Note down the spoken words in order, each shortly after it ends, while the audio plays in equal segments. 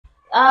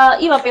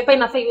Hii mapepa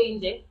inafaa iwe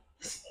nje.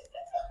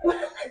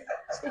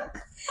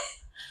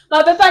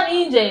 Mapepa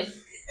ni nje.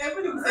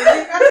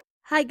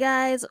 Hi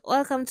guys,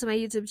 welcome to my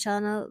YouTube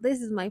channel.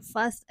 This is my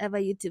first ever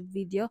YouTube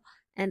video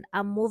and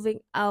I'm moving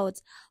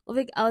out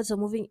or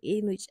moving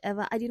in,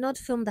 whichever. I did not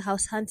film the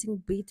house hunting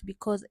bit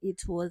because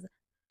it was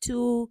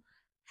too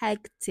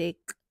hectic.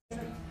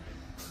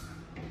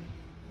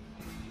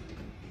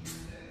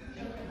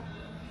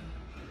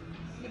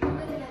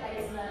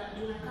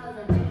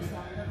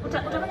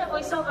 Utafanya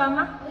voice over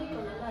ama?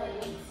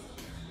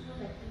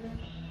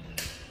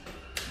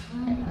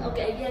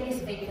 Okay, ideally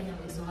sitaki kufanya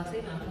voice over.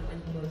 Sasa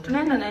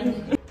tunaenda na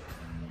hii.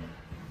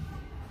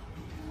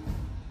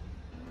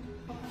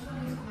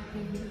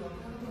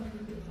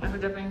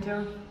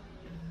 Hakujapaintiwa.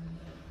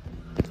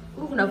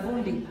 Huku kuna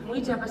vumbi.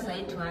 Muite hapa sasa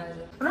hivi tuanze.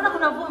 Unaona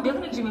kuna vumbi,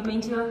 hakuna kitu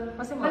kimepaintiwa.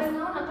 Wasema. Basi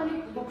naona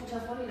kali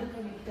kuchafua ile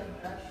kama ikita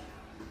brush.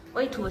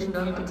 Wait tu ndio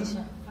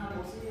wamepitisha.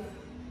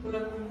 Kuna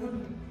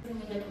kungudu.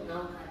 Ndio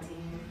tunao kati.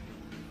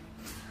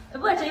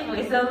 Hebu acha hivyo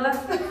isawa.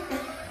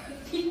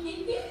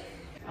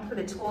 After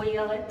the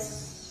toilet.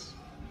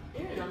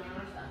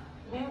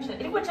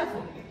 Ilikuwa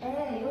chafu.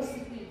 Hiyo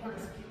siku ilikuwa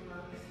nasikia.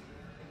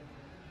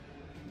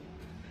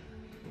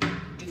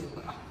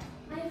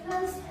 My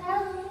first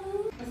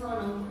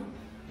hello.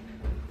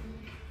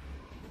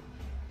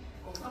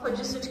 Apa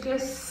just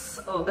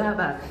suitcase? Oh,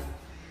 gabag.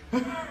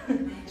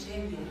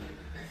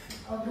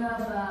 Oh,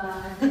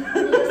 gabag.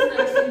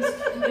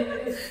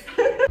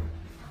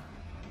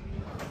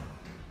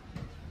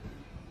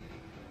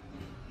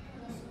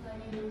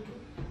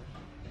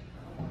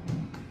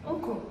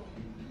 Oko.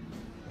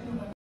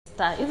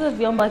 Hizo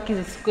vyombo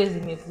hizi siku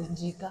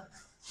zimevunjika.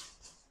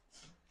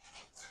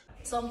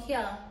 So I'm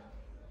here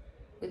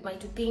with my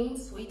two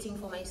things, waiting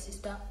for my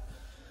sister.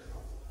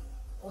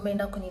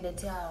 Umeenda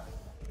kuniletea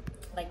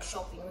like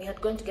shopping. We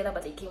had gone together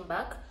but I came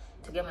back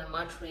to get my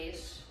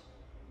mattress.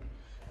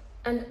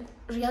 And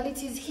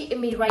reality is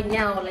hitting me right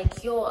now.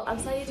 Like, yo, I'm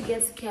starting to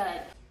get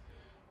scared.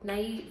 Na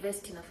hii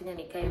vest inafanya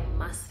nikae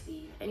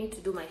muscly. I need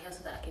to do my hair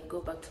so that I can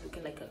go back to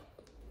looking like a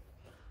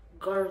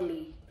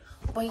girly.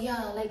 But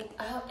yeah, like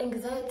I have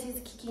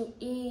anxieties kicking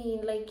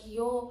in. Like,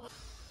 yo,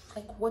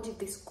 like what if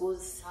this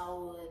goes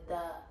sour?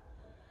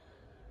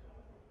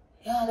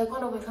 Yeah, like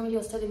one of my family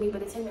was telling me by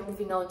the time you're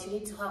moving out, you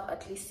need to have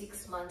at least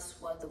 6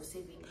 months worth of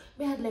saving.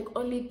 I had like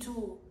only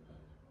 2.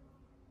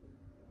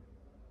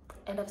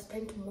 And I've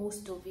spent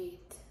most of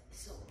it.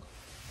 So,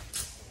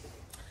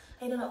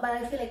 I don't know, but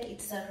I feel like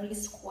it's a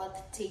risk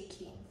worth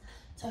taking.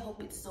 So I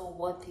hope it's so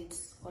worth it.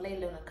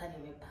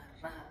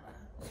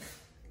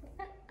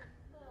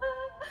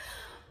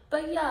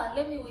 But yeah,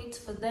 let me wait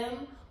for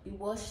them. We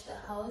wash the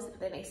house,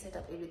 then I set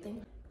up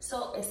everything.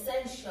 So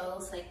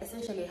essentials, like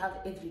essentially have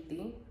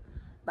everything.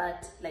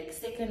 But like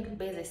second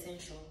base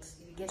essentials,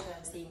 you get what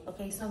I'm saying.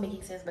 Okay, it's not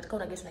making sense, but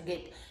I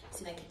get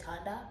sina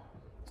kitanda,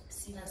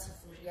 sina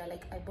sufuria.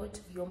 Like I bought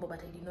vyombo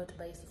but I did not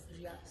buy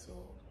sufuria. So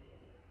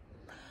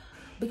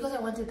because I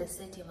wanted the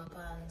set ya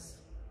mapans,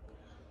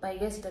 but I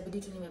guess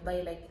itabidi tu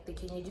nimebuy like the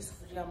kienyeji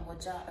sufuria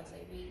moja as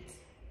I wait.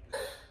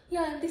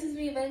 Yeah, this is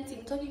me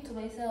venting, talking to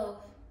myself.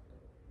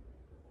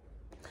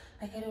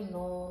 Like I don't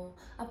know.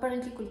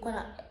 Apparently kulikuwa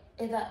na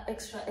either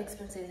extra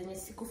expenses zenye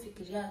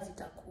sikufikiria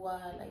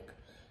zitakuwa like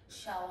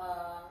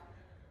shower,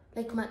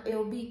 like my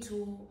LB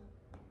too.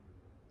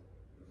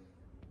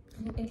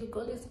 And the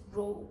girl is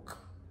broke.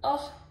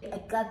 Oh, I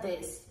got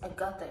this.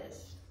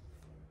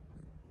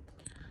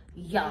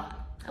 Yeah,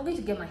 I'm going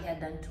to get my hair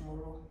done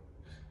tomorrow.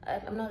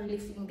 I'm not really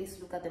feeling this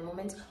look at the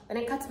moment. When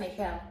I cut my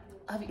hair,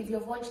 if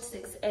you've watched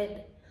Sex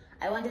Ed,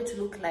 I wanted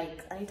to look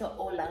like Anita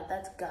Ola,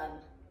 that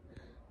girl.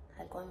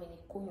 I got mini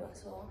kunywa,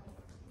 so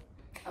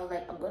I was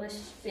like, I'm gonna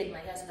fade my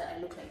hair so that I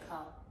look like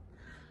her.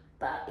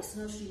 But it's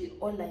not really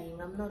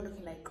Olaing. I'm not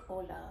looking like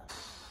Ola.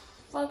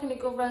 Fucking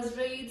Nico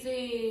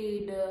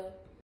frustrated.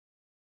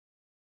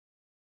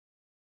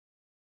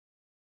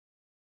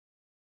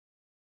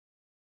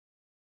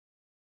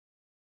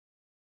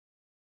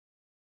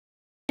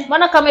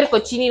 Mbona kamera iko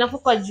chini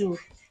inafuka juu?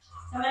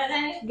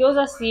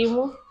 Geuza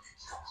simu.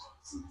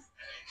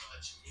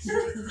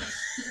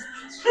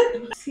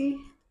 See?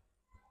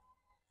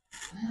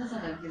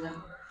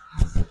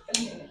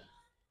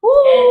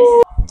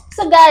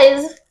 So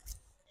guys,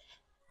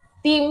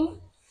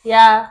 theme,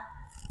 yeah,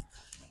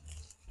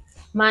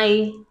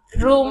 my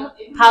room,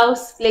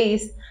 house,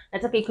 place,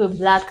 nataka ikuwe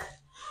black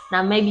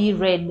na maybe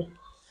red.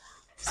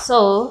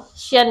 So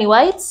sheer ni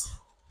white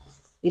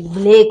with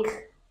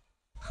black.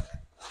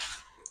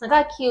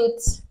 Naka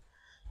cute.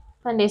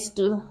 Pandes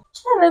too.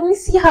 Let me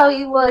see how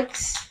it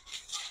works.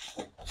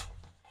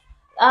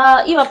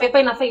 Hii mapepa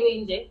inafaa iwe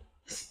nje.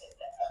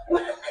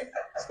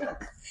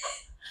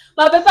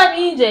 Mapepa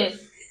ni nje.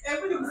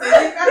 Hebu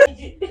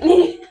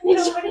nikusaidie.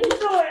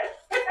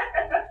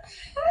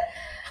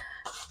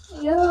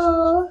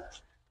 Yo.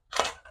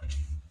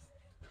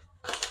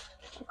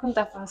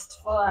 Kunta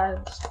fast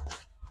forward.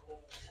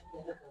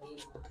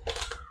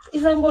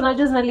 Hizo nguo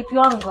unajua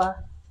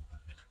zinalipiwanga.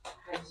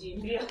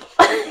 Najimbia.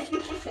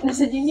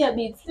 Najimbia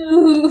bit.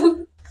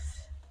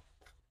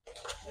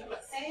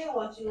 Say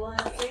what you want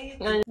to say.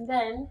 And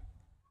then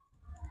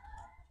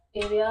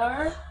here we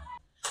are.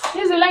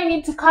 This will I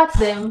need to cut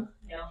them.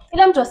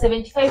 Ila mtu wa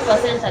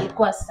 75%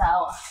 alikuwa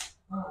sawa.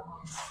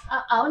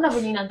 Aona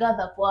venye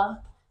inagather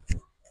poa.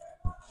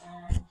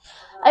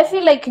 I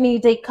feel like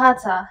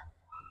nitaikata.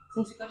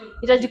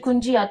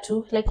 Itajikunjia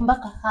tu like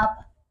mpaka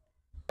hapa.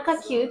 Mpaka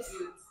cute.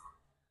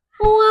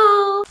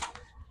 Wow.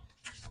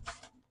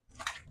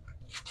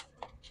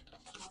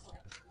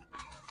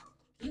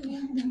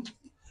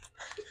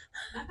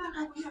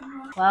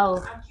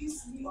 Wow.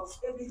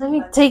 Let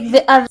me take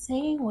the other.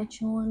 Say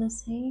what you wanna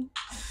say.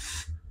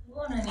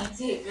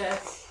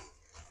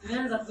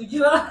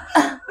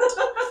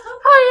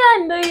 Haya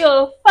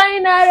ndio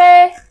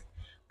finally.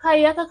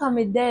 Kayaka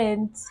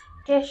kamedent.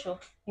 Kesho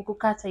ni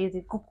kukata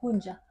hizi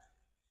kukunja.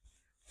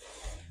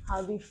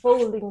 I'll be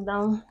folding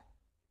them.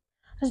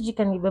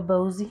 Sijui nibeba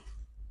uzi.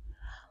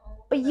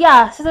 But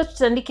yeah, sasa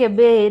tutandike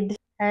bed.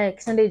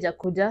 Kitanda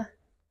ijakuja.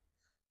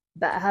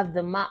 But I have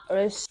the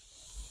mattress.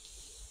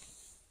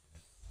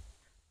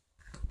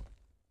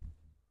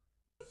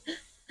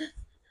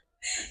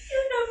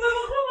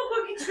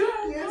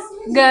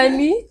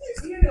 Gani?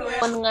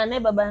 Ngane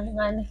baba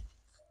ngane.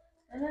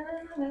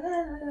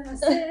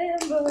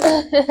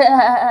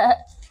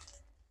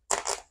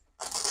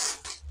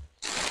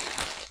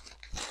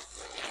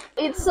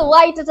 It's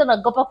white hata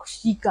nagopa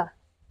kushika.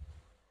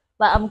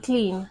 But I'm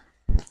clean.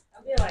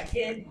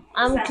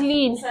 I'm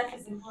clean.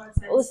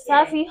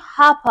 Usafi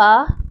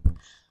hapa.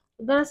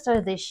 We're gonna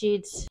start the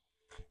sheets.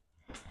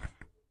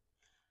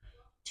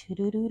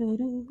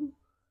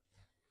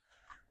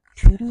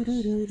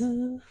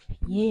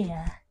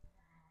 Yeah.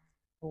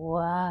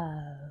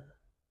 Wow.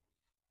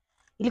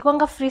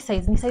 Ilikuanga free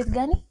size. Ni size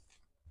gani?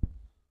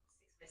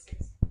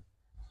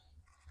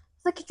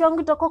 Sasa kichwa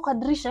yangu itakuwa kwa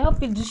dirisha.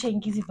 Hapo dirisha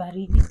ingizi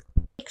baridi.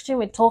 Kichwa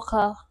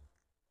imetoka.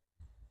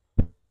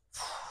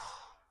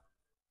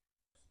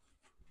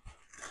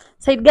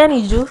 Side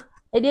gani juu?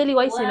 Ideally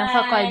white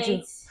inafaa kwa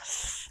juu.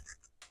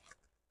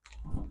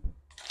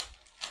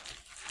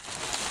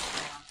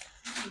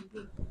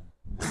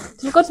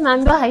 Tulikuwa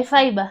tunaambiwa high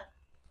fiber.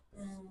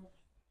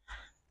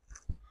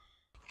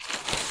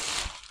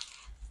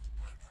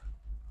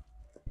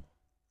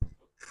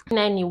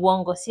 Nani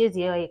uongo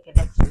siwezi yeye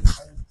keda.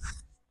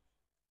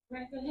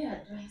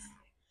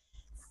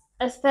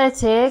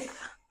 Aesthetic.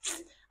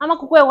 Ama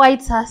kukue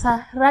white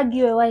sasa, rag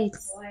iwe white.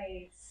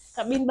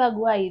 Cabin bag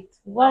white.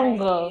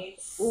 Uongo.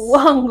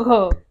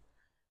 Uongo.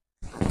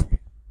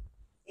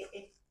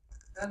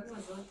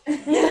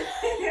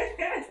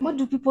 What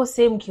do people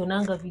say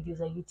mkionanga videos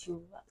za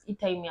YouTube? Hii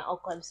time ya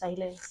awkward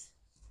silence.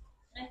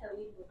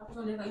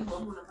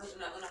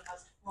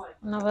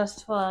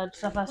 Fast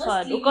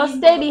forward. Uko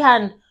steady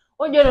hand.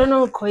 Unajua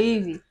unaona uko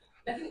hivi.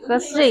 Uko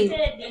straight.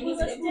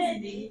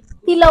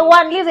 Pillow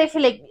one, I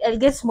feel like I'll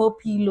get small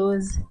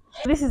pillows.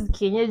 This is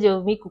kienyeji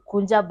of me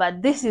kukunja,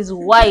 but this is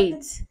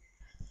white.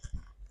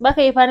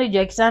 Baka ipande juu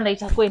ya kitanda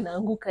itakuwa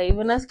inaanguka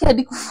hivyo. Nasikia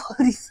hadi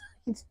kufall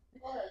side.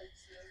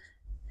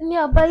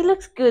 Yeah, but it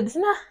looks good,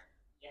 isn't it?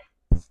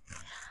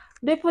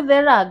 Do you put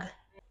the rug?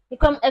 You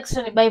come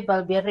extra in Bible,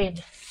 I'll be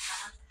red.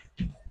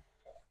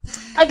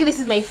 Actually, this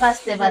is my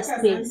first ever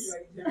space.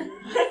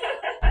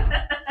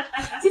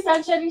 It's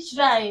actually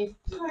shrine.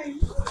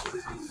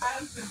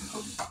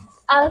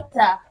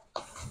 Altar.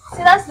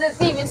 See, that's the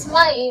thing. It's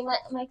my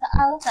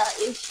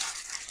altar-ish.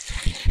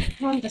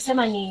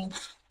 Nitasema ni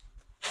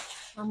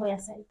mambo ya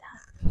saita.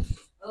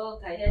 Oh,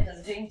 Kaya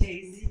does drink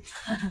Jay-Z.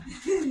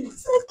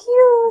 So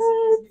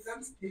cute.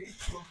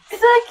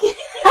 So cute.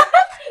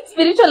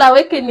 Spiritual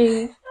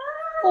awakening.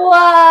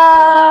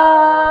 Wow.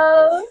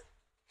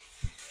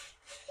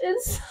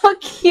 It's so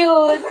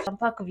cute.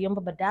 Mpaka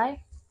vyombo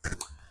baadaye.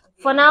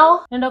 For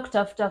now, naenda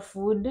kutafuta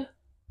food.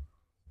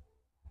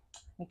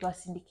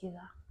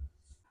 Nikiwasindikiza.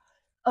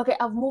 Okay,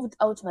 I've moved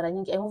out mara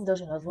nyingi. I moved out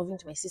when I was moving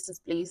to my sister's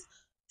place,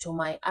 to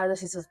my other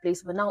sister's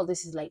place, but now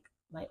this is like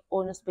my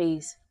own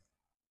space.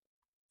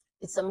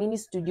 It's a mini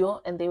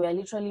studio, and they were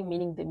literally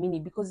meaning the mini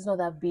because it's not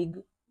that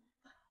big.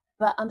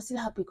 But I'm still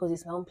happy because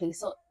it's my own place.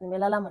 So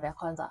nimelala mara ya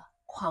kwanza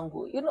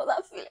kwangu. You know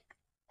that feeling?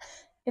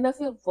 And I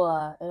feel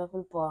poor.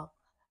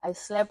 I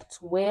slept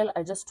well.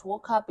 I just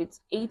woke up.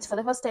 It's 8 for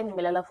the first time.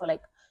 Nimelala for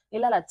like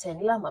nilala 10.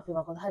 Nilala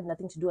mapema because I had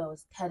nothing to do. I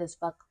was tired as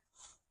fuck.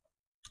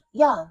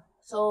 Yeah.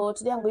 So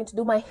today I'm going to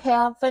do my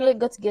hair. Finally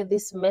got to get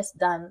this mess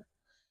done.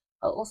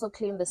 I'll also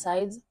clean the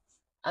sides,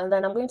 and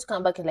then I'm going to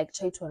come back and like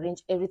try to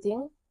arrange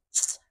everything.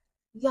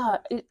 Yeah,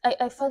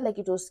 I felt like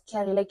it was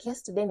scary. Like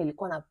yesterday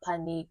nilikuwa na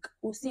panic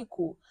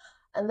usiku,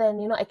 and then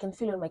you know I can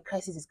feel when my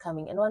crisis is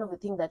coming, and one of the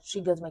things that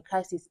triggers my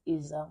crisis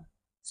is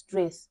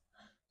stress.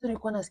 So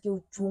nilikuwa nasikia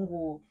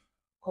uchungu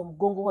kwa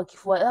mgongo kwa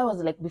kifua. That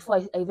was like before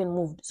I even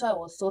moved, so I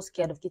was so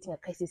scared of getting a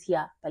crisis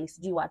here pale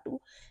sijui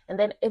watu, and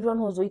then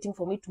everyone was waiting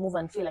for me to move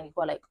and feel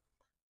like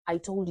I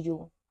told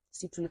you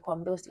si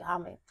tulikuambia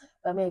usihame.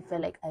 But me I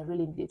felt like I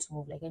really needed to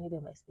move. Like I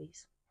needed my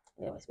space.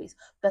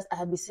 Plus I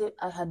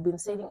had been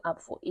saving up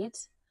for it.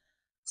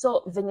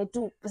 So venye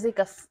tu pesa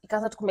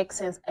ikaanza to make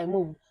sense, I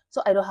moved.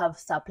 So I don't have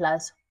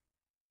surplus.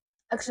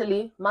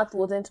 Actually, math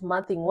wasn't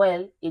mathing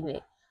well in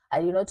it.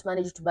 I did not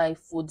manage to buy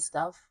food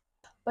stuff.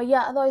 But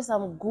yeah, otherwise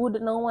I'm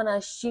good. No one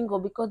has shingle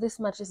because this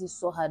mattress is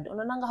so hard.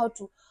 Unaonanga how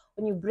to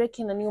when you break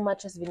in a new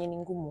mattress venye ni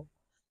ngumu.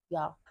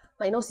 Yeah.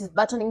 My nose is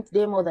burning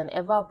today more than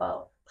ever,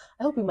 but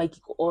I hope it might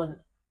kick on.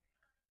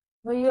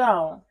 But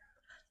yeah,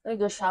 let me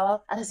go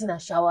shower. Hata sina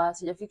shower.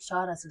 Sijafika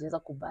shower na sijaweza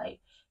kubuy.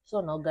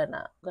 So now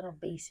gonna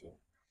basin.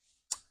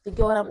 You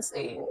get what I'm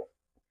saying?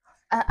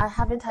 I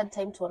haven't had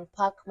time to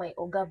unpack my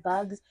Oga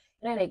bags.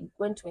 I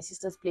went to my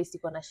sister's place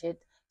iko na shed.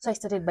 So I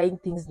started buying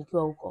things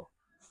nikiwa huko.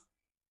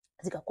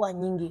 Zikakuwa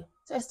nyingi.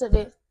 So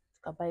yesterday,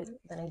 I buy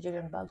the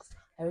Nigerian bags.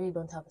 I really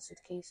don't have a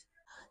suitcase.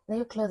 Now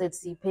your closet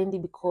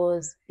sipendi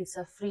because it's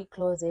a free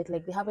closet.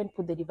 Like they haven't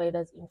put the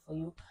dividers in for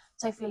you.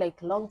 So I feel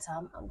like long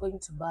term I'm going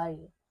to buy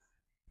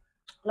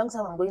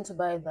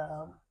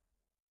the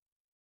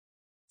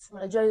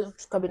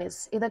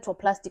cabinets, either to a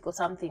plastic or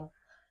something.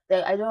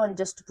 I don't want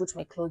just to put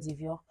my clothes if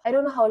you. I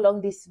don't know how long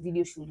this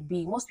video should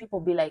be. Most people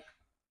be like,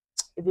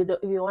 if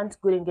you want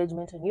good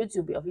engagement on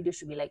YouTube, your video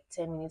should be like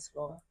 10 minutes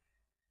long,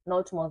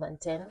 not more than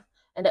 10.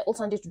 And I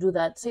also wanted to do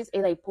that. So it's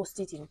either I post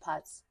it in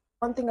parts.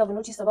 One thing I've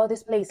noticed about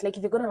this place, like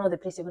if you're gonna know the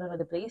place, you're gonna know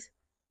the place.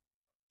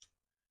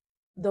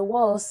 The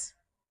walls,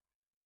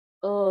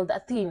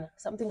 that thin,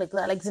 something like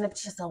that, like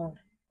zinapitisha sound.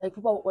 Like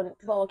when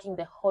people are walking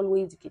the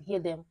hallways, you can hear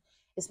them,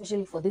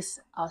 especially for these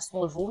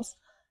small rooms.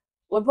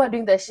 When people are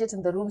doing their shit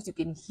in the rooms, you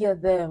can hear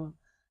them.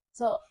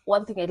 So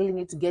one thing I really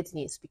need to get in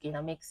is speaking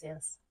that makes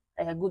sense,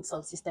 like a good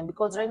sound system.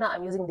 Because right now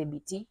I'm using the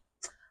BT,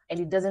 and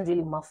it doesn't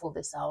really muffle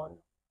the sound.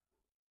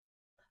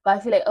 But I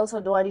feel like I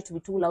also don't want it to be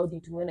too loud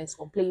into when it's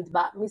complaint.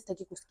 But mi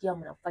sitaki kusikia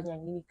mnafanya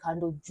nini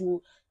kando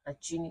juu na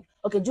chini.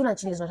 Okay, juu na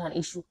chini is not an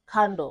issue.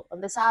 Kando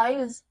on the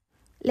sides.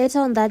 Later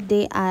on that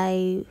day,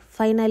 I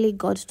finally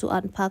got to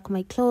unpack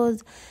my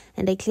clothes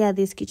and I cleared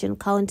this kitchen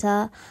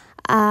counter.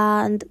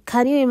 And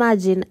can you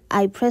imagine,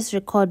 I pressed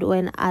record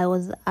when I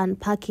was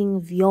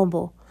unpacking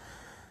vyombo.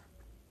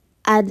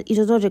 And it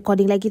was not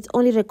recording, like it's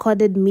only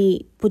recorded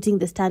me putting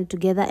the stand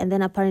together and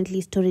then apparently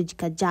storage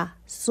kaja.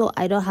 So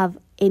I don't have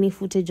any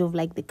footage of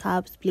like the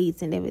cups,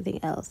 plates and everything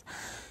else.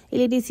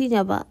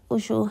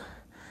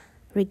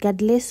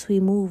 Regardless, we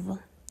move.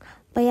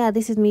 But yeah,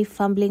 this is me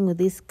fumbling with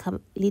this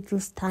little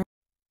stand.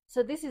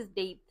 So this is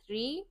day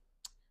 3.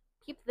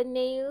 Keep the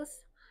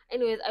nails.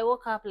 Anyways, I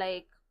woke up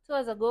like 2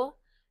 hours ago,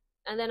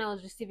 and then I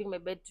was receiving my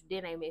bed today,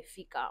 and I made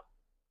fika.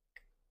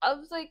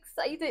 I'm so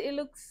excited. It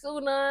looks so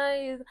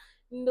nice.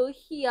 No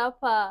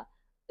hiapa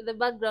in the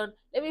background.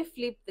 Let me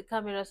flip the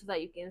camera so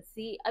that you can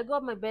see. I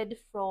got my bed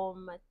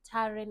from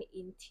Taren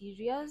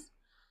Interiors.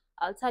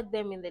 I'll tag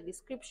them in the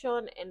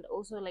description and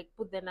also like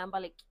put the number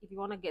like if you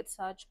want to get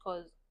search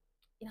because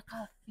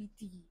inakaa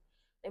fiti.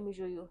 Let me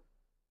show you.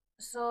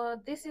 So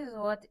this is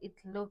what it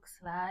looks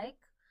like.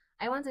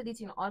 I wanted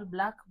it in all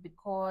black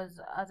because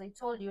as I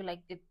told you,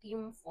 like the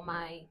theme for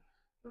my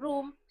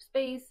room,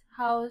 space,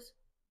 house,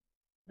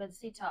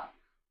 bedsitter,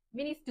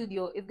 mini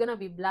studio is gonna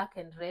be black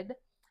and red.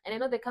 And I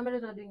know the camera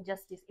is not doing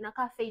justice.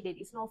 Inaka faded,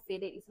 it's not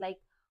faded, it's like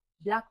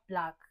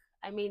black.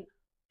 I mean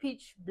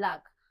pitch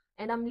black.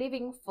 And I'm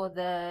leaving for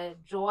the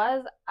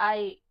drawers.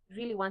 I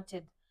really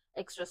wanted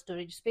extra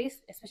storage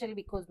space, especially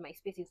because my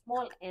space is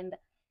small and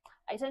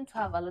I tend to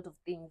have a lot of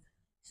things.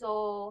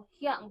 So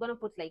here I'm gonna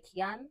put like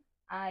yarn.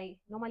 I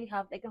normally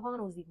have like a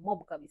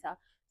mob kabisa.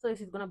 So this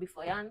is gonna be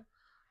for yarn.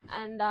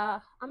 And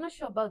I'm not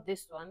sure about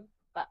this one,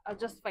 but I'll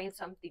just find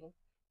something.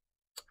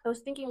 I was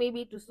thinking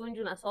maybe to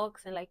Sunjuna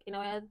socks and like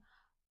we're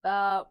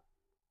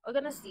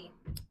gonna see.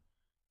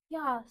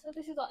 Yeah, so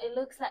this is what it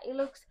looks like. It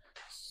looks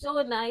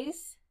so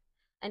nice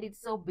and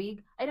it's so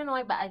big. I don't know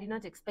why, but I did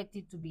not expect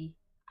it to be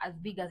as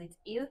big as it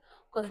is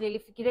because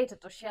nilifikiria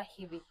itatoshea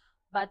hivi.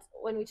 But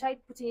when we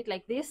tried putting it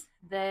like this,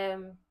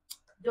 the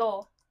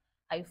door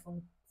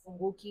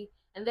haifunguki.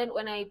 And then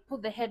when I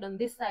put the head on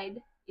this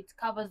side, it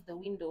covers the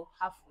window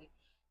halfway.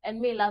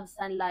 And me love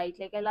sunlight.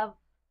 Like I love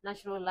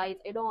natural light.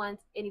 I don't want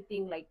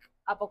anything like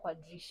upper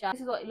quadrisha.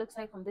 This is what it looks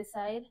like from this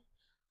side.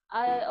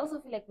 I also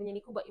feel like when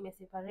Nikuba ime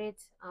separate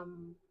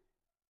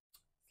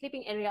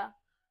sleeping area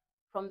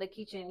from the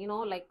kitchen, you know,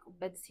 like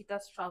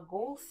bedsitter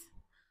struggles.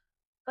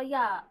 But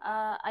yeah,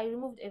 I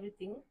removed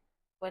everything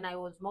when I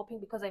was mopping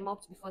because I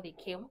mopped before they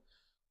came.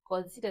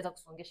 Because this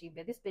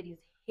bed is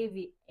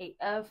heavy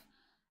AF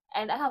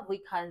and I have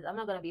weak hands. I'm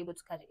not gonna be able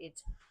to carry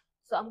it.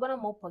 So I'm gonna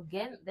mop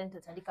again, then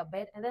tutandika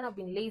bed, and then I've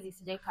been lazy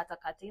sijai kata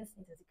curtains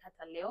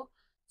nitazikata leo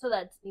so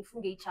that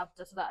nifunge each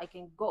chapter so that I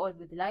can go on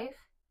with life.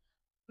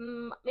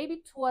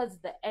 Maybe towards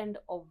the end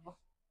of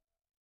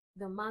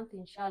the month,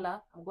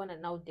 inshallah, I'm gonna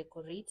now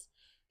decorate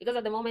because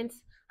at the moment,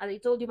 as I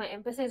told you, my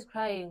M-Pesa is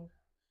crying.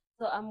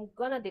 So I'm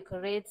gonna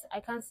decorate.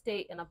 I can't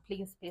stay in a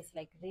plain space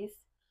like this,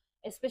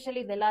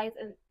 especially the lights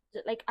and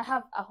like I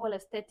have a whole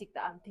aesthetic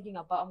that I'm thinking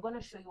about. I'm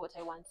gonna show you what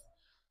I want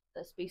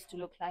the space to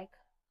look like.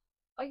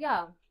 Oh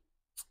yeah,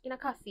 in a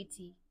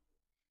fiti.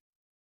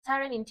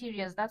 Taren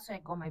Interiors, that's where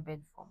I got my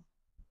bed from.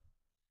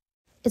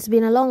 It's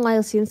been a long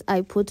while since I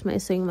put my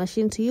sewing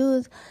machine to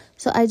use,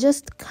 so I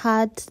just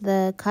cut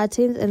the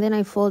curtains and then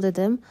I folded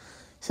them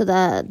so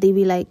that they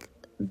be like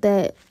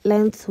the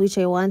length which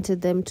I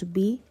wanted them to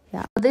be.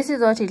 Yeah, this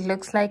is what it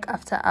looks like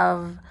after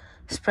I've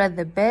spread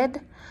the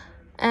bed,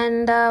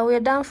 and we're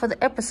done for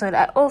the episode.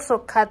 I also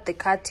cut the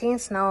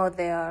curtains. Now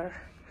they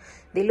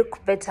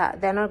look better.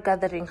 They're not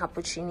gathering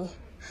hapo chini.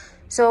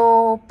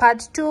 So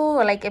part 2,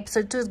 like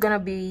episode 2, is gonna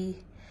be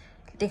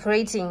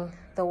decorating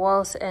the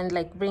walls and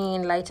like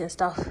bringing in light and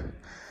stuff.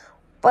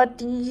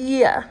 But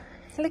yeah,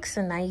 it looks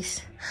so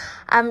nice.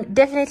 I'm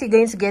definitely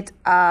going to get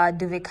a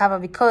duvet cover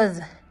because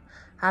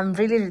I'm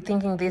really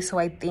rethinking this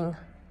white thing,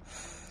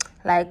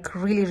 like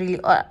really,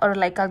 or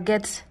like I'll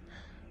get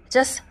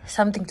just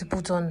something to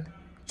put on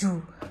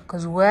too,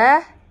 because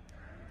where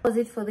was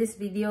it for this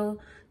video.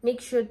 Make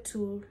sure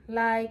to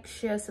like,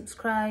 share,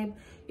 subscribe.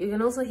 You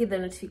can also hit the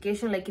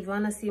notification, like if you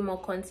want to see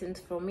more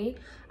content from me.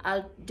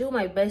 I'll do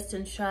my best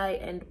and try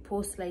and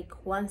post like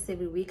once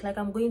every week. Like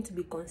I'm going to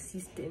be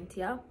consistent,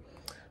 yeah.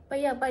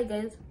 But yeah, bye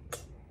guys.